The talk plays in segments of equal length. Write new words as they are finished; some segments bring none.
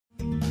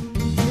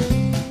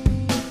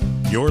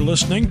You're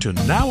listening to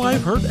Now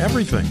I've Heard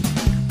Everything,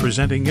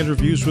 presenting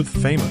interviews with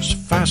famous,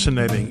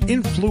 fascinating,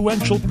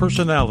 influential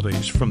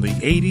personalities from the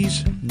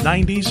 80s,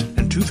 90s,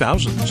 and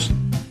 2000s.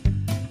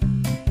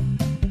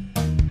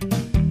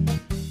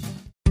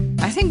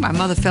 I think my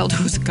mother felt it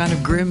was a kind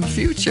of grim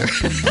future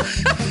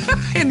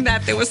in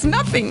that there was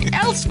nothing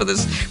else for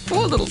this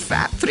poor little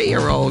fat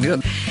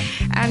 3-year-old.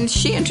 And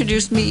she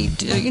introduced me,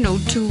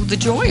 to the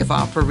joy of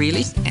opera,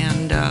 really,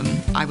 and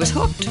I was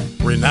hooked.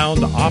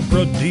 Renowned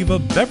opera diva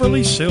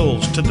Beverly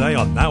Sills, today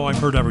on Now I've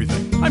Heard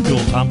Everything. I'm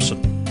Bill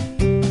Thompson.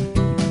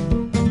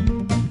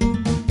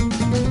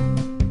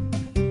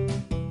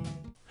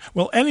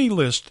 Well, any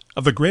list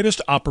of the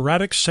greatest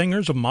operatic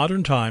singers of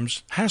modern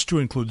times has to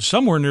include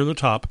somewhere near the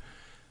top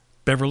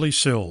Beverly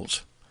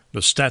Sills.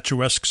 The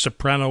statuesque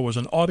soprano was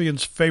an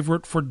audience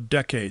favorite for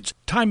decades.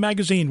 Time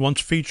magazine once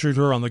featured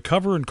her on the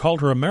cover and called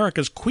her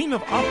America's Queen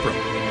of Opera.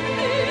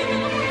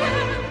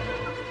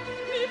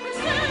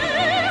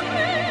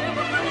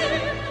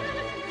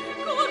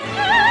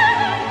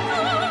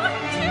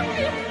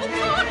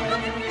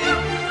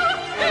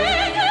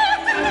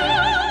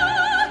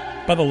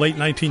 By the late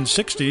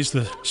 1960s,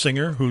 the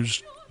singer,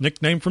 whose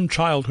nickname from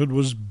childhood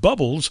was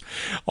Bubbles,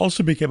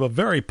 also became a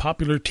very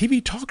popular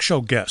TV talk show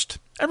guest.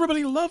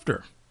 Everybody loved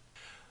her.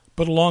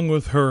 But along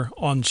with her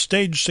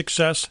on-stage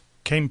success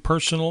came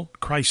personal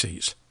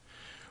crises.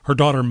 Her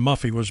daughter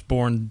Muffy was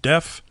born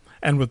deaf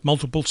and with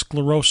multiple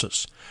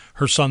sclerosis.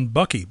 Her son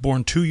Bucky,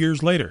 born 2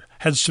 years later,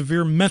 had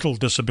severe mental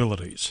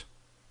disabilities.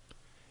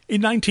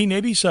 In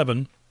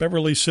 1987,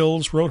 Beverly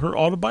Sills wrote her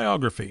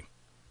autobiography.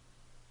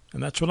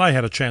 And that's when I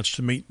had a chance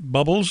to meet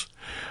Bubbles.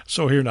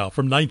 So here now,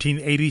 from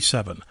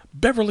 1987,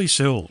 Beverly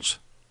Sills.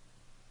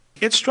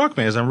 It struck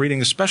me as I'm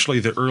reading especially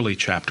the early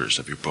chapters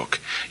of your book.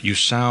 You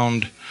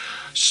sound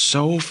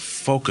so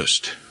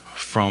focused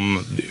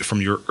from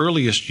your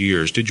earliest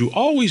years. Did you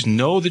always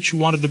know that you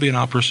wanted to be an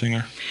opera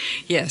singer?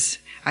 Yes,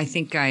 I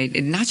think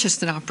not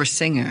just an opera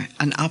singer,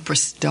 an opera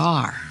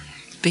star.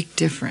 Big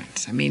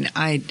difference. I mean,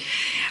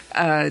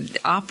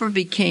 opera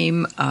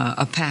became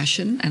a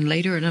passion and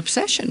later an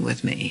obsession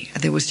with me.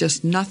 There was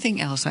just nothing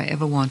else I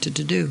ever wanted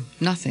to do.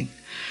 Nothing.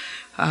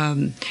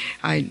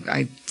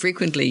 I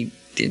frequently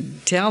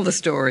tell the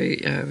story,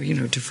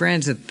 to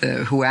friends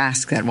who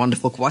ask that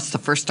wonderful, what's the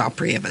first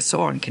opera you ever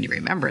saw, and can you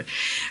remember it?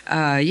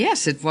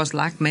 Yes, it was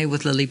Lakmé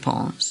with Lily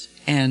Pons.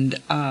 And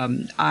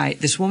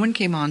this woman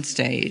came on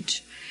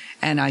stage,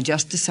 and I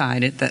just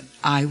decided that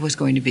I was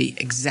going to be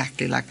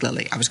exactly like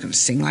Lily. I was going to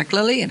sing like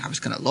Lily, and I was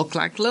going to look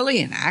like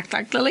Lily and act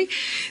like Lily.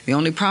 The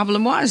only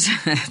problem was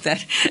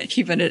that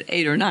even at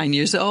 8 or 9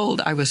 years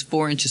old, I was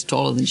 4 inches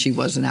taller than she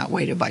was and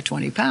outweighed her by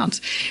 20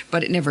 pounds.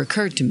 But it never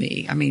occurred to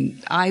me. I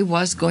mean, I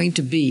was going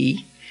to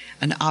be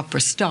an opera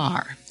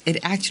star.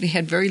 It actually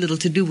had very little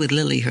to do with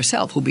Lily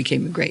herself, who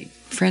became a great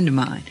friend of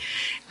mine,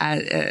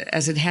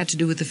 as it had to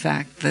do with the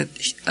fact that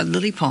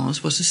Lily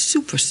Pons was a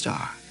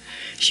superstar.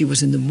 She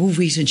was in the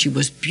movies, and she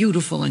was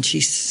beautiful, and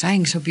she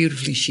sang so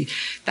beautifully.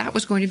 That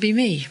was going to be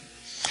me.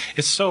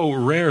 It's so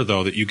rare,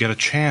 though, that you get a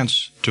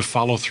chance to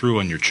follow through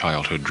on your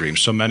childhood dreams.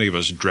 So many of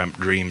us dreamt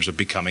dreams of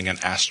becoming an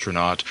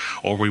astronaut,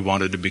 or we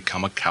wanted to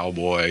become a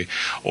cowboy,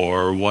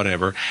 or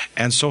whatever.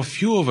 And so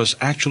few of us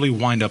actually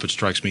wind up, it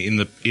strikes me, in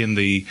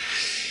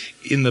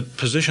the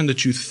position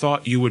that you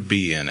thought you would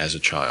be in as a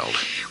child.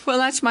 Well,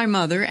 that's my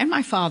mother and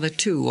my father,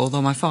 too,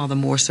 although my father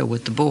more so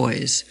with the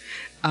boys.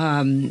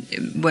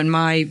 When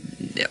my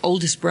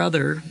oldest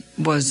brother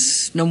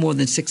was no more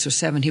than 6 or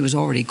 7, he was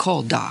already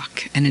called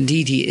Doc. And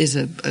indeed, he is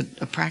a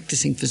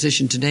practicing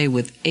physician today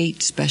with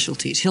 8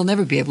 specialties. He'll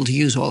never be able to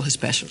use all his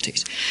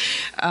specialties.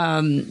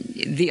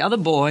 The other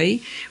boy,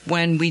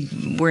 when we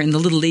were in the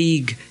Little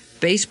League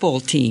baseball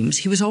teams,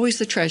 he was always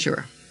the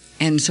treasurer.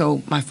 And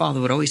so my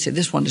father would always say,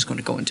 this one is going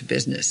to go into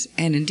business.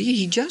 And indeed,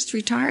 he just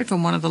retired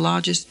from one of the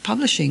largest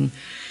publishing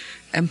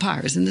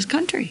empires in this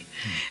country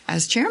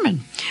as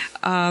chairman.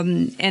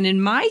 And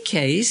in my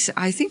case,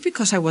 I think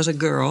because I was a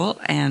girl,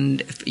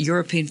 and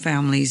European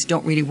families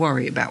don't really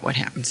worry about what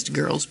happens to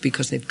girls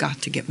because they've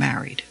got to get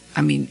married.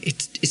 I mean,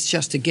 it's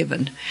just a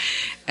given.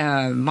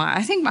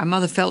 I think my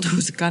mother felt it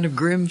was a kind of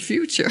grim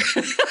future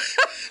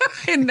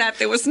in that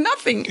there was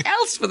nothing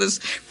else for this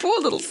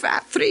poor little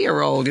fat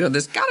 3-year-old.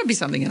 There's got to be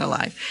something in her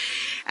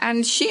life.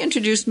 And she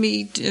introduced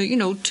me,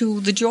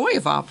 to the joy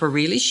of opera,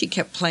 really. She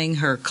kept playing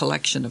her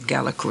collection of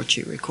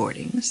Galli-Curci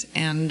recordings,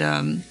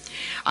 and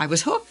I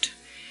was hooked.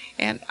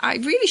 And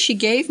she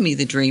gave me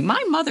the dream.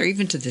 My mother,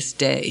 even to this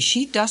day,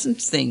 she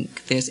doesn't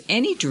think there's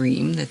any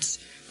dream that's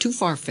too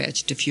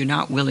far-fetched if you're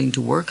not willing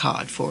to work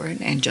hard for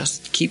it and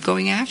just keep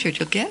going after it,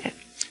 you'll get it.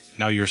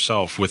 Now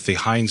yourself, with the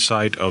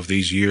hindsight of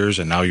these years,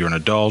 and now you're an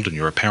adult and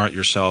you're a parent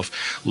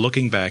yourself,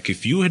 looking back,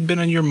 if you had been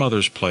in your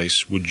mother's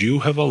place, would you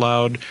have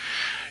allowed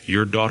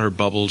your daughter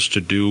Bubbles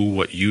to do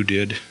what you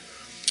did?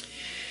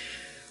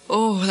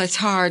 Oh, that's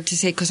hard to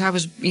say because I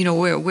was,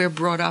 we're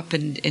brought up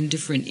in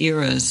different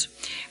eras.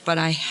 But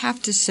I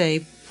have to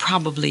say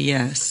probably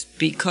yes,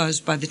 because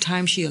by the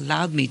time she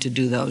allowed me to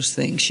do those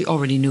things, she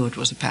already knew it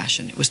was a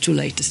passion. It was too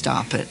late to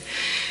stop it.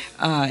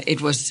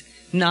 It was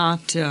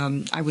not,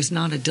 I was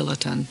not a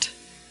dilettante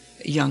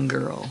young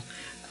girl.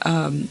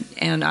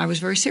 And I was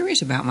very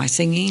serious about my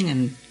singing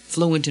and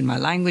fluent in my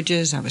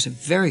languages. I was a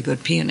very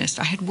good pianist.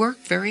 I had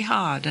worked very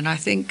hard, and I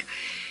think,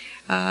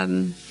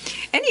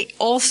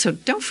 also,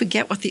 don't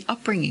forget what the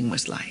upbringing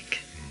was like.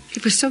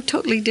 It was so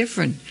totally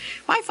different.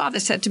 My father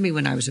said to me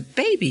when I was a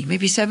baby,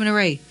 maybe 7 or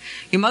 8,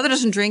 your mother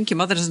doesn't drink, your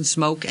mother doesn't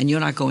smoke, and you're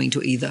not going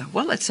to either.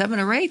 Well, at 7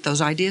 or 8,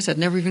 those ideas had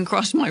never even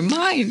crossed my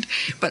mind.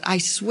 But I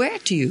swear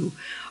to you,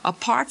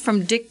 apart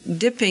from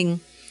dipping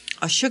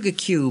a sugar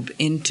cube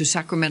into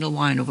sacramental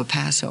wine over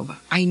Passover,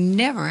 I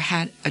never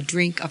had a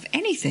drink of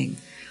anything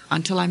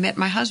until I met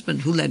my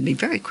husband, who led me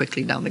very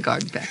quickly down the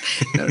garden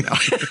path. No.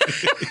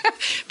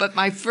 But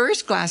my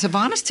first glass of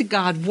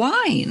honest-to-God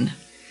wine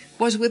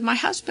was with my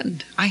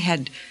husband.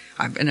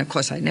 And of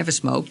course I never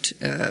smoked,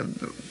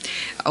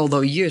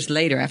 although years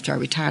later after I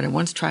retired I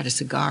once tried a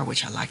cigar,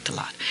 which I liked a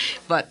lot.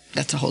 But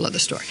that's a whole other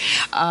story.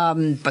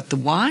 But the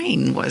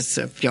wine was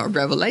a pure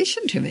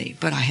revelation to me.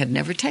 But I had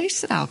never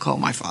tasted alcohol.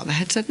 My father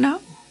had said no.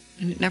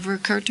 And it never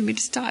occurred to me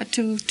to start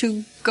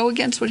to go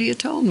against what he had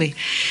told me.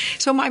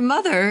 So my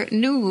mother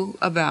knew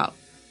about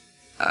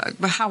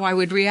how I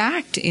would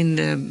react in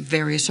the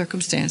various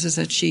circumstances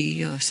that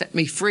she set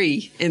me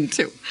free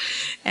into.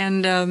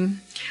 And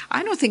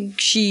I don't think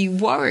she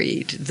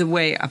worried the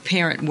way a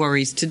parent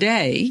worries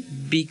today,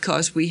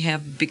 because we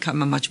have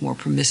become a much more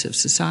permissive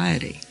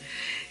society.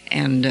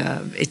 And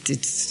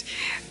it's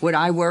would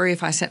I worry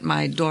if I sent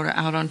my daughter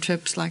out on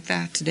trips like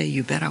that today?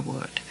 You bet I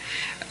would.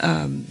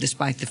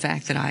 Despite the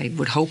fact that I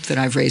would hope that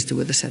I've raised her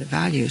with a set of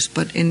values.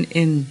 But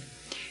in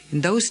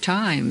those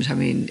times, I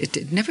mean,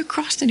 it never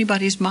crossed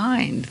anybody's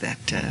mind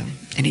that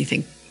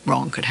anything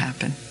wrong could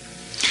happen.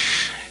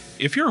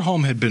 If your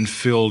home had been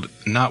filled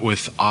not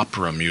with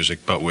opera music,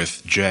 but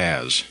with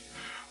jazz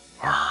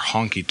or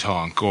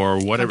honky-tonk or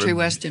whatever...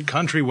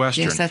 Country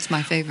Western. Yes, that's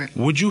my favorite.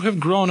 Would you have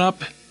grown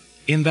up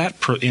in that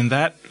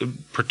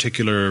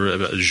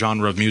particular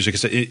genre of music?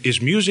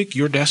 Is music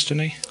your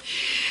destiny?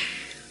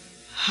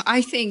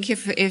 I think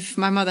if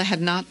my mother had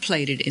not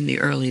played it in the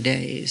early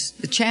days,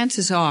 the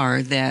chances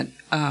are that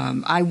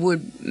I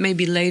would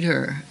maybe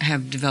later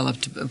have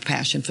developed a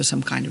passion for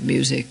some kind of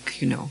music,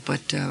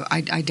 but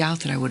I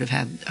doubt that I would have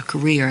had a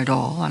career at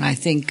all, and I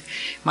think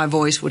my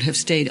voice would have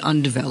stayed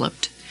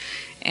undeveloped.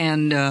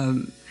 And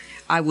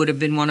I would have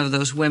been one of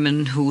those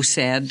women who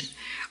said,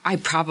 I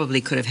probably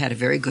could have had a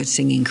very good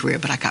singing career,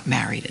 but I got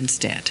married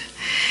instead.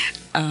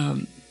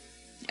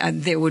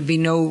 There would be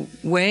no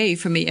way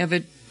for me ever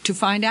to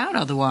find out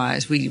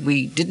otherwise.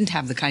 We didn't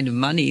have the kind of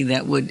money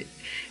that would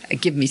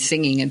give me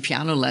singing and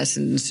piano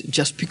lessons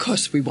just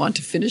because we want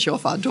to finish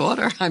off our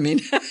daughter. I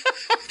mean,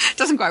 it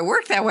doesn't quite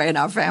work that way in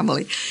our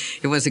family.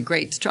 It was a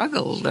great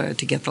struggle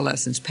to get the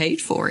lessons paid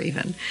for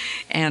even,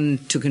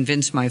 and to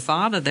convince my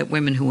father that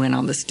women who went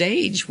on the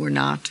stage were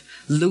not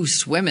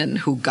loose women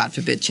who, God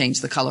forbid,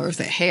 changed the color of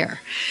their hair.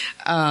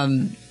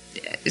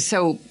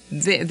 So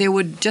there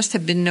would just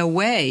have been no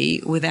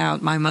way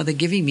without my mother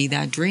giving me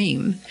that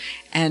dream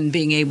and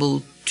being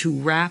able to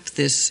wrap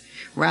this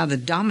rather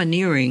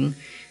domineering,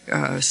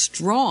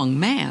 strong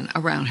man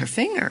around her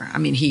finger. I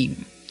mean,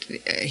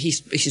 she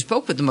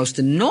spoke with the most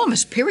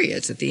enormous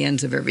periods at the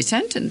ends of every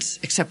sentence,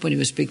 except when he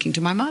was speaking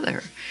to my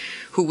mother,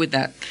 who with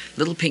that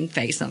little pink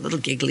face and a little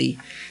giggly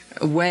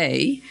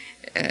way,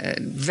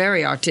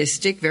 very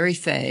artistic, very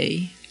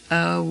fey,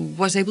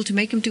 was able to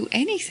make him do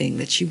anything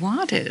that she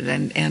wanted,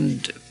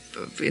 and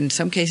in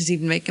some cases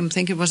even make him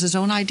think it was his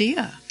own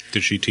idea.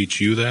 Did she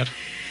teach you that?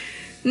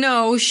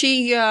 No,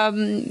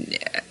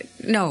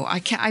 no,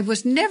 I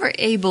was never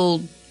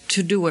able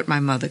to do what my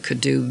mother could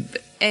do.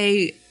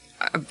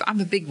 I'm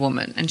a big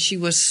woman, and she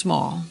was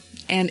small,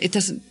 and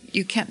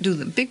you can't do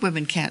them. Big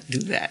women can't do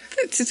that.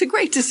 It's a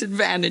great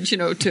disadvantage,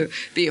 to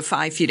be a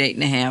 5 feet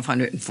 8.5,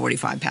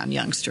 145-pound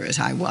youngster as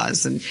I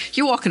was. And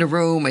you walk in a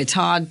room, it's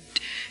hard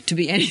to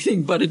be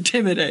anything but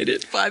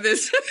intimidated by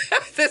this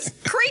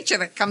creature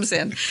that comes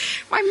in.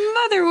 My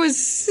mother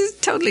was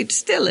totally,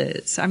 still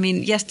is. I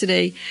mean,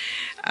 yesterday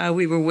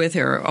we were with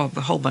her, a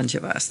whole bunch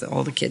of us,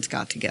 all the kids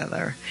got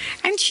together,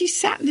 and she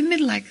sat in the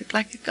middle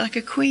like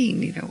a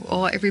queen,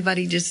 or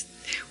everybody just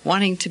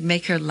wanting to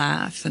make her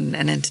laugh and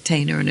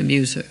entertain her and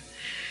amuse her.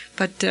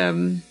 But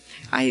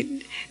I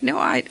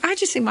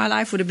just think my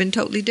life would have been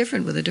totally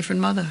different with a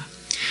different mother.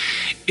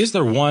 Is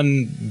there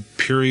one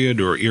period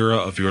or era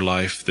of your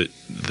life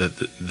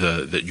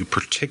that you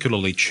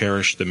particularly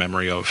cherish the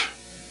memory of?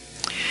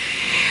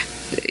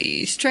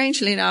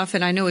 Strangely enough,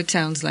 and I know it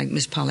sounds like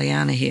Miss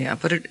Pollyanna here,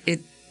 but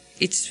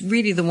it's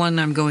really the one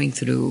I'm going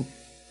through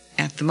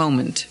at the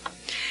moment,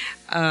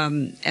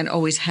 and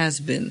always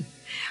has been.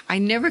 I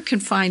never can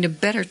find a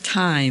better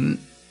time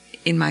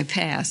in my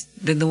past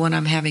than the one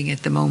I'm having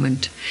at the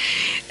moment.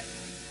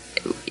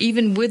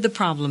 Even with the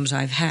problems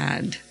I've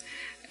had,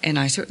 and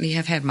I certainly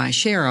have had my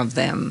share of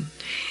them,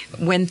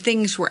 when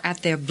things were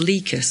at their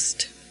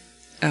bleakest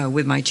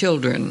with my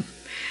children,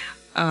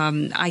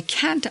 I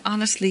can't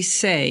honestly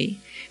say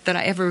that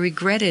I ever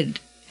regretted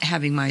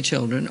having my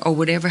children or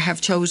would ever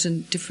have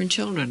chosen different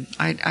children.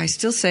 I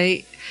still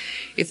say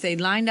if they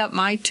lined up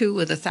my two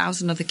with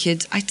 1,000 other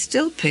kids, I'd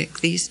still pick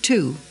these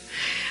two.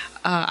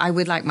 I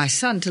would like my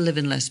son to live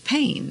in less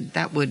pain.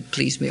 That would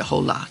please me a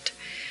whole lot.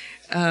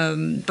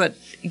 But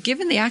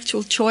given the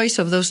actual choice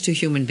of those two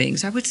human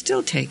beings, I would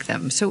still take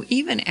them. So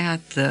even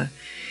at the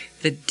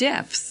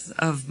depth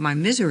of my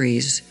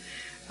miseries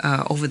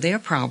over their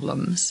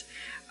problems,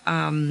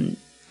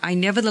 I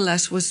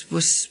nevertheless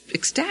was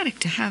ecstatic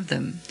to have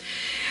them.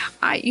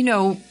 I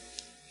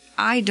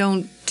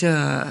don't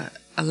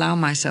allow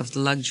myself the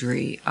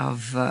luxury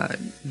of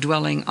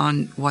dwelling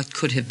on what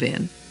could have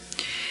been.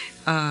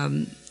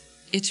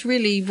 It's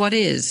really what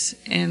is,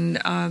 and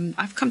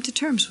I've come to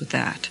terms with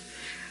that.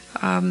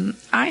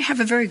 I have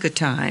a very good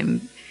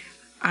time.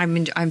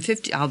 I'm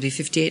 50. I'll be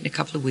 58 in a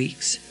couple of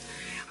weeks.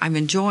 I'm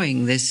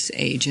enjoying this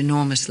age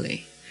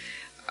enormously.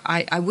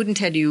 I wouldn't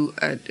tell you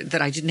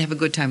that I didn't have a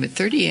good time at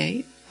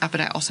 38, but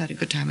I also had a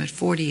good time at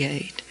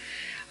 48.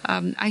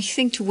 I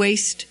think to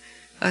waste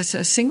a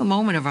single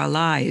moment of our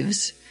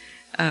lives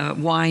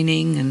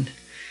whining and,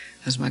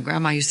 as my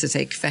grandma used to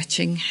say,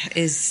 kvetching,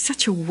 is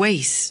such a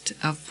waste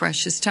of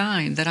precious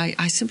time that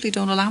I simply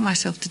don't allow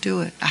myself to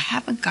do it. I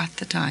haven't got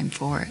the time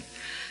for it.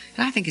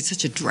 And I think it's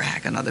such a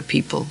drag on other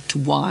people to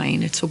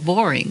whine. It's so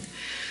boring.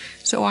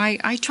 So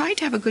I try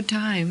to have a good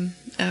time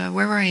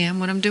wherever I am,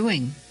 what I'm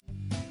doing.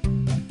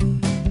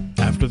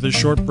 After this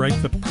short break,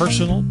 the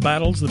personal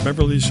battles the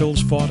Beverly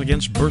Sills fought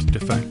against birth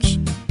defects.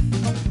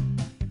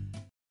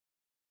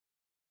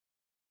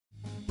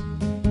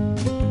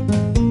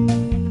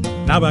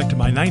 Now back to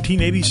my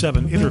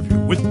 1987 interview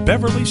with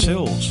Beverly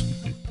Sills.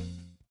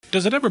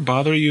 Does it ever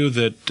bother you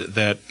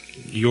that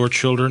your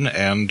children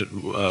and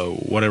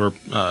whatever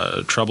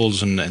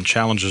troubles and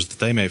challenges that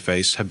they may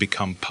face have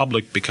become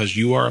public because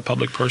you are a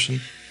public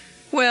person?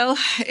 Well,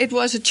 it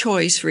was a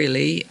choice,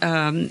 really.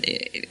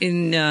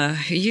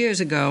 Years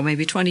ago,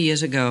 maybe 20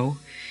 years ago,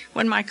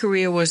 when my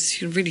career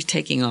was really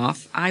taking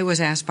off, I was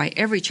asked by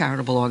every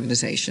charitable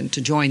organization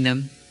to join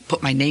them,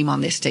 put my name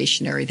on their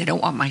stationery. They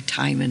don't want my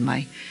time and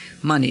my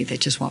money. They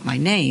just want my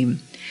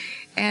name.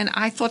 And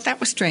I thought that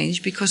was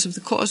strange because if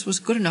the cause was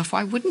good enough,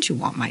 why wouldn't you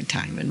want my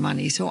time and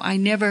money? So I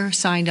never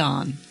signed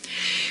on.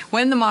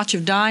 When the March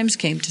of Dimes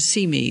came to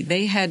see me,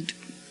 they had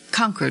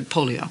conquered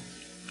polio.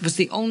 It was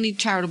the only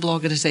charitable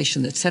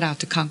organization that set out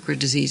to conquer a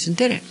disease and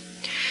did it.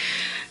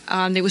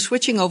 They were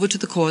switching over to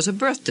the cause of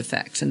birth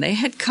defects, and they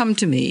had come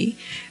to me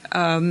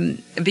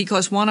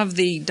because one of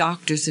the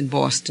doctors in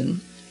Boston,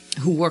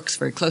 who works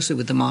very closely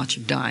with the March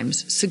of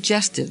Dimes,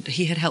 suggested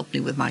he had helped me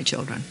with my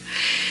children,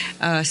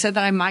 said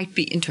that I might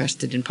be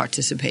interested in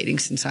participating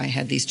since I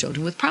had these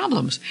children with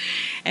problems.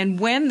 And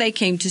when they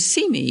came to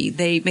see me,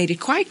 they made it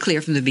quite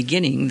clear from the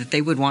beginning that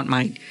they would want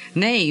my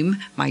name,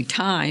 my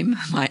time,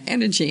 my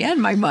energy,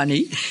 and my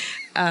money,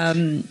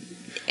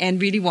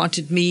 and really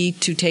wanted me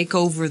to take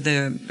over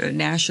the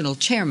national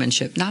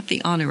chairmanship, not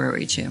the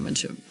honorary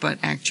chairmanship, but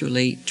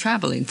actually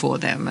traveling for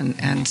them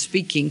and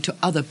speaking to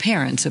other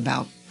parents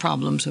about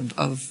problems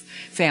of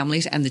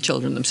families and the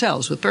children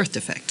themselves with birth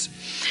defects.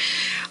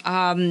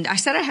 I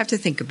said I have to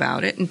think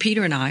about it, and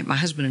Peter and I, my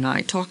husband and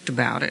I, talked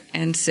about it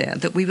and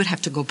said that we would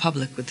have to go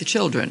public with the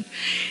children.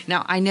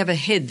 Now, I never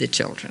hid the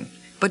children,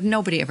 but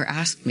nobody ever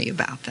asked me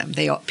about them.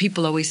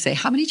 People always say,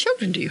 how many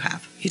children do you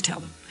have? You tell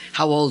them.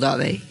 How old are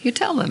they? You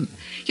tell them.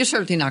 You're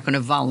certainly not going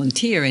to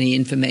volunteer any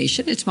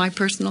information. It's my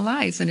personal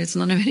life, and it's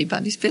none of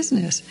anybody's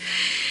business.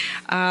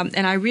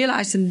 And I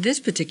realized in this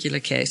particular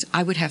case,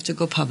 I would have to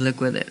go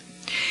public with it.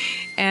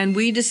 And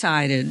we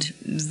decided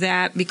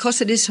that because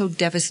it is so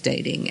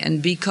devastating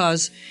and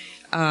because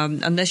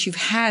unless you've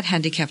had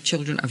handicapped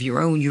children of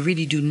your own, you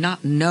really do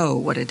not know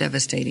what a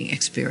devastating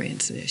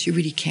experience is. You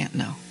really can't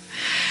know.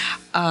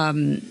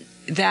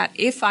 That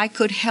if I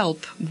could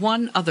help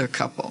one other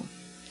couple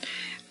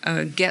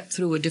get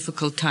through a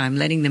difficult time,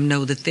 letting them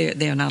know that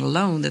they're not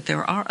alone, that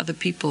there are other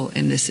people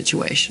in this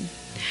situation,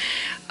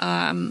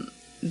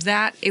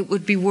 that it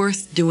would be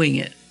worth doing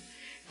it.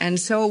 And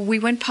so we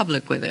went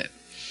public with it.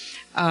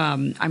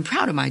 I'm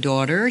proud of my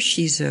daughter.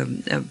 She's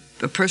a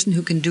person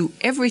who can do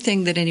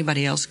everything that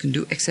anybody else can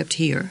do except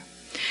hear.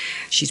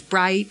 She's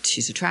bright,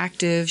 she's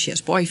attractive, she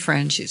has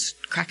boyfriend, she's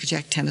a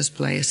crackerjack tennis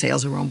player,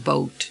 sails her own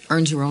boat,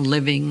 earns her own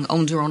living,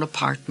 owns her own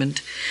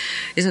apartment,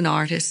 is an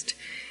artist,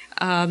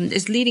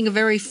 is leading a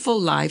very full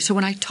life. So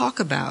when I talk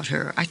about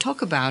her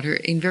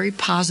in very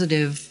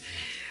positive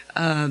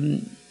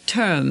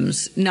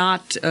terms,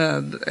 not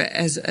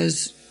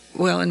as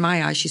well, in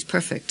my eyes, she's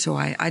perfect, so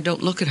I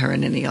don't look at her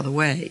in any other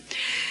way.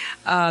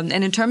 And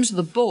in terms of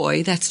the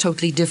boy, that's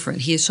totally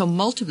different. He is so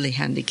multiply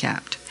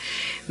handicapped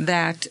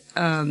that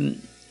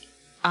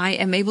I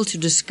am able to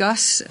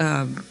discuss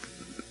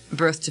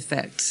birth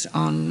defects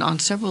on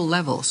several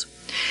levels.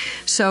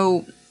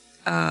 So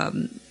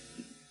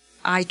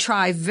I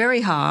try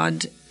very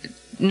hard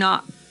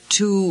not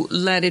to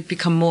let it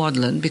become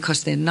maudlin,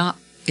 because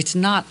it's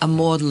not a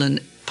maudlin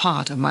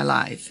part of my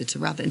life. It's a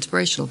rather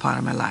inspirational part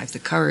of my life. The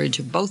courage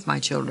of both my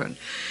children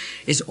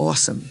is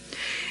awesome.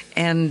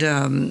 And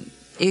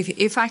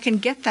If I can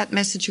get that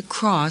message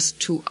across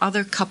to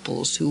other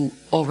couples who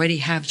already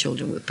have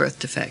children with birth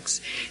defects,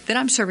 then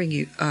I'm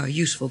serving a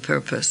useful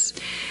purpose.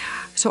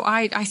 So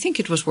I think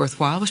it was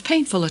worthwhile. It was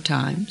painful at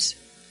times,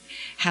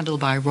 handled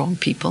by wrong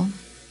people,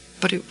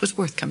 but it was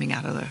worth coming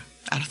out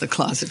of the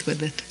closet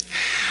with it.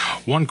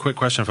 One quick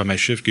question, if I may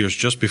shift gears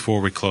just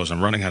before we close.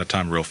 I'm running out of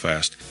time real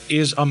fast.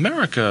 Is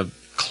America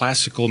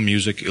classical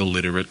music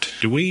illiterate?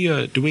 Do we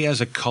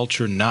as a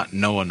culture not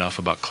know enough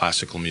about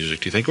classical music,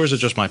 do you think, or is it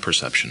just my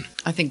perception?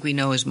 I think we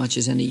know as much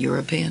as any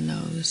European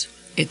knows.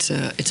 It's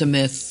a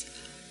myth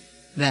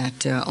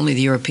that only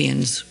the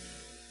Europeans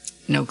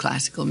know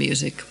classical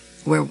music.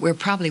 We're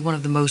probably one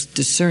of the most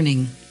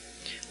discerning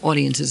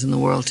audiences in the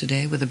world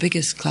today. We're the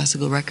biggest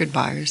classical record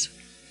buyers.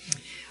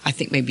 I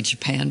think maybe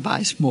Japan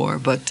buys more,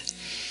 but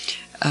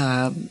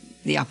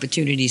the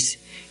opportunities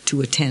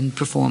to attend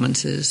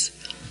performances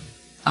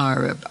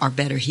are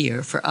better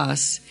here for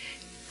us.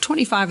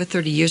 25 or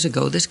 30 years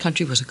ago, this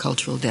country was a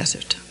cultural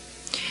desert.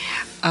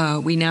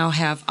 We now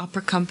have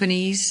opera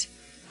companies,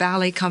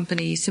 ballet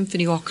companies,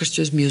 symphony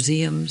orchestras,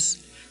 museums,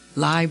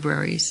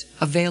 libraries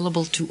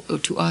available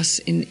to us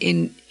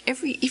in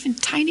every, even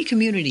tiny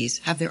communities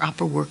have their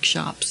opera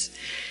workshops,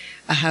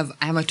 have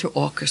amateur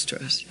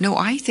orchestras. No,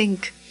 I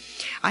think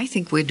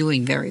we're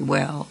doing very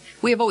well.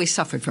 We have always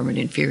suffered from an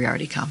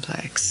inferiority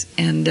complex,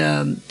 and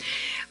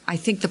I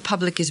think the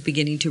public is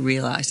beginning to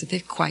realize that they're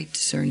quite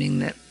discerning,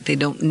 that they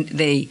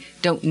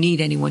don't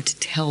need anyone to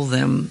tell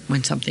them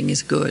when something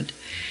is good,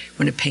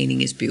 when a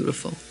painting is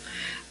beautiful.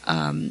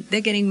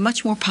 They're getting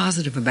much more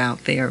positive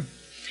about their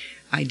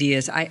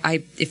ideas.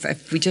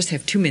 If we just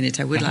have 2 minutes,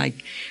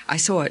 I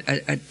saw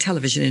a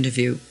television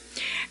interview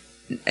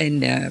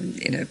in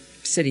a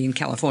city in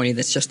California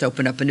that's just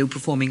opened up a new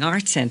performing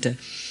arts center.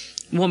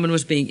 A woman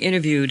was being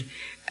interviewed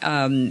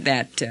and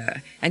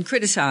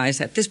criticized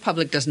that this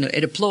public doesn't know.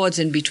 It applauds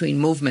in between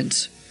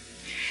movements.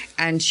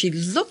 And she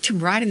looked him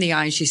right in the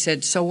eye and she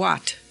said, "So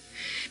what?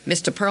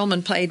 Mr.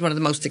 Perlman played one of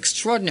the most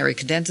extraordinary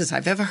cadenzas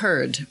I've ever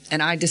heard,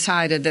 and I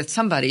decided that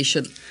somebody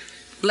should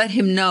let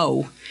him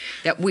know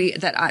that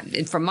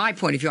from my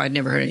point of view, I'd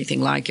never heard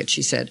anything like it."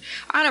 She said,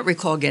 "I don't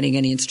recall getting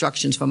any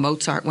instructions from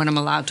Mozart when I'm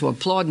allowed to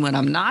applaud and when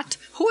I'm not.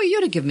 Who are you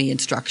to give me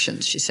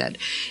instructions?" She said,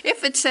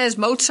 "If it says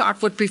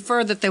Mozart would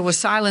prefer that there was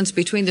silence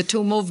between the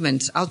two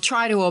movements, I'll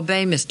try to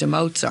obey Mr.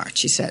 Mozart,"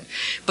 she said.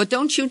 "But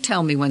don't you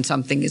tell me when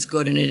something is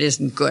good and it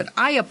isn't good.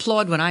 I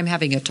applaud when I'm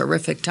having a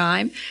terrific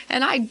time,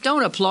 and I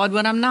don't applaud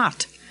when I'm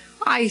not."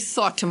 I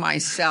thought to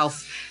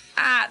myself,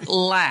 at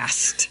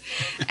last,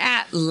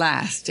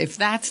 if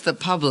that's the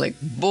public,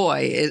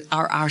 boy,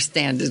 our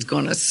stand is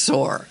going to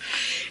soar.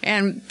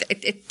 And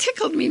it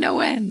tickled me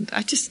no end.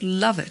 I just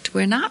love it.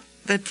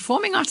 The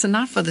performing arts are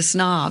not for the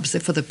snobs.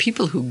 They're for the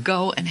people who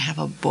go and have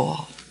a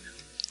ball.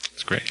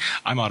 That's great.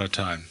 I'm out of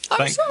time.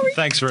 I'm sorry.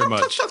 Thanks very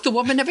much. Talk. The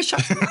woman never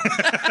shuts her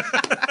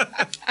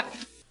mouth.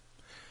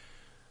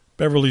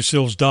 Beverly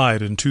Sills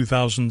died in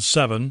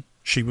 2007.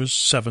 She was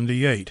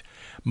 78.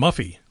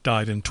 Muffy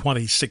died in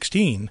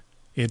 2016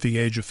 at the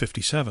age of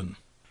 57.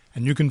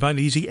 And you can find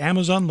easy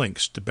Amazon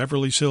links to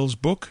Beverly Sills'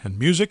 book and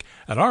music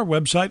at our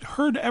website,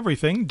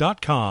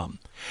 heardeverything.com.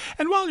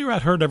 And while you're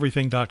at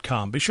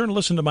heardeverything.com, be sure to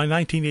listen to my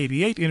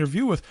 1988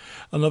 interview with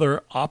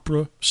another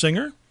opera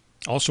singer,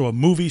 also a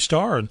movie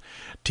star and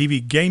TV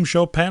game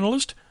show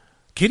panelist,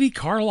 Kitty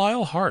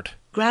Carlisle Hart.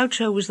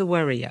 Groucho was the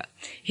worrier.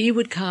 He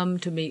would come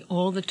to me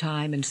all the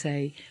time and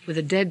say, with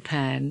a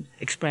deadpan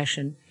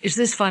expression, "Is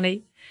this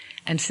funny?"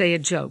 and say a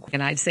joke.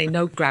 And I'd say,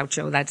 "No,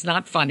 Groucho, that's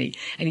not funny."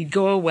 And he'd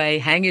go away,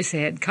 hang his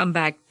head, come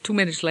back 2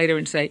 minutes later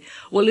and say,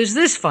 "Well, is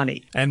this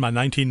funny?" And my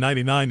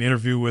 1999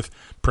 interview with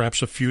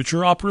perhaps a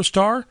future opera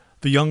star,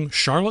 the young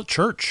Charlotte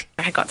Church.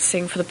 I got to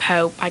sing for the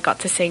Pope, I got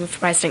to sing for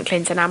President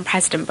Clinton and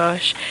President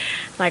Bush,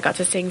 and I got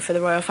to sing for the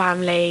royal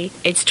family.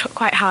 It's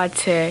quite hard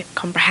to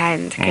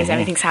comprehend because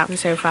everything's happened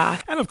so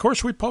fast. And of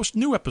course, we post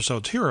new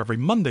episodes here every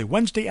Monday,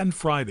 Wednesday, and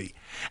Friday.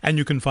 And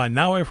you can find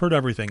Now I've Heard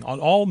Everything on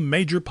all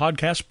major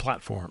podcast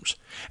platforms.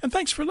 And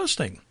thanks for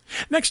listening.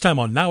 Next time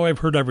on Now I've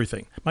Heard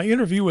Everything, my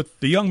interview with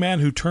the young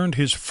man who turned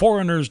his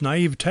foreigner's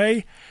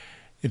naivete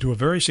into a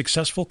very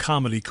successful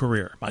comedy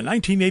career. My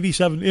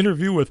 1987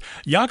 interview with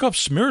Yakov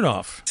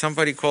Smirnoff.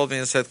 Somebody called me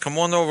and said, "Come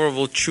on over,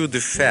 we'll chew the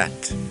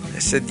fat." I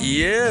said,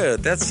 "Yeah,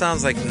 that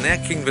sounds like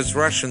necking this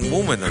Russian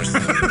woman or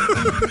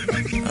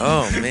something."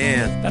 Oh,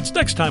 man. That's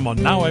next time on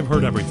Now I've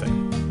Heard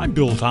Everything. I'm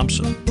Bill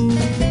Thompson.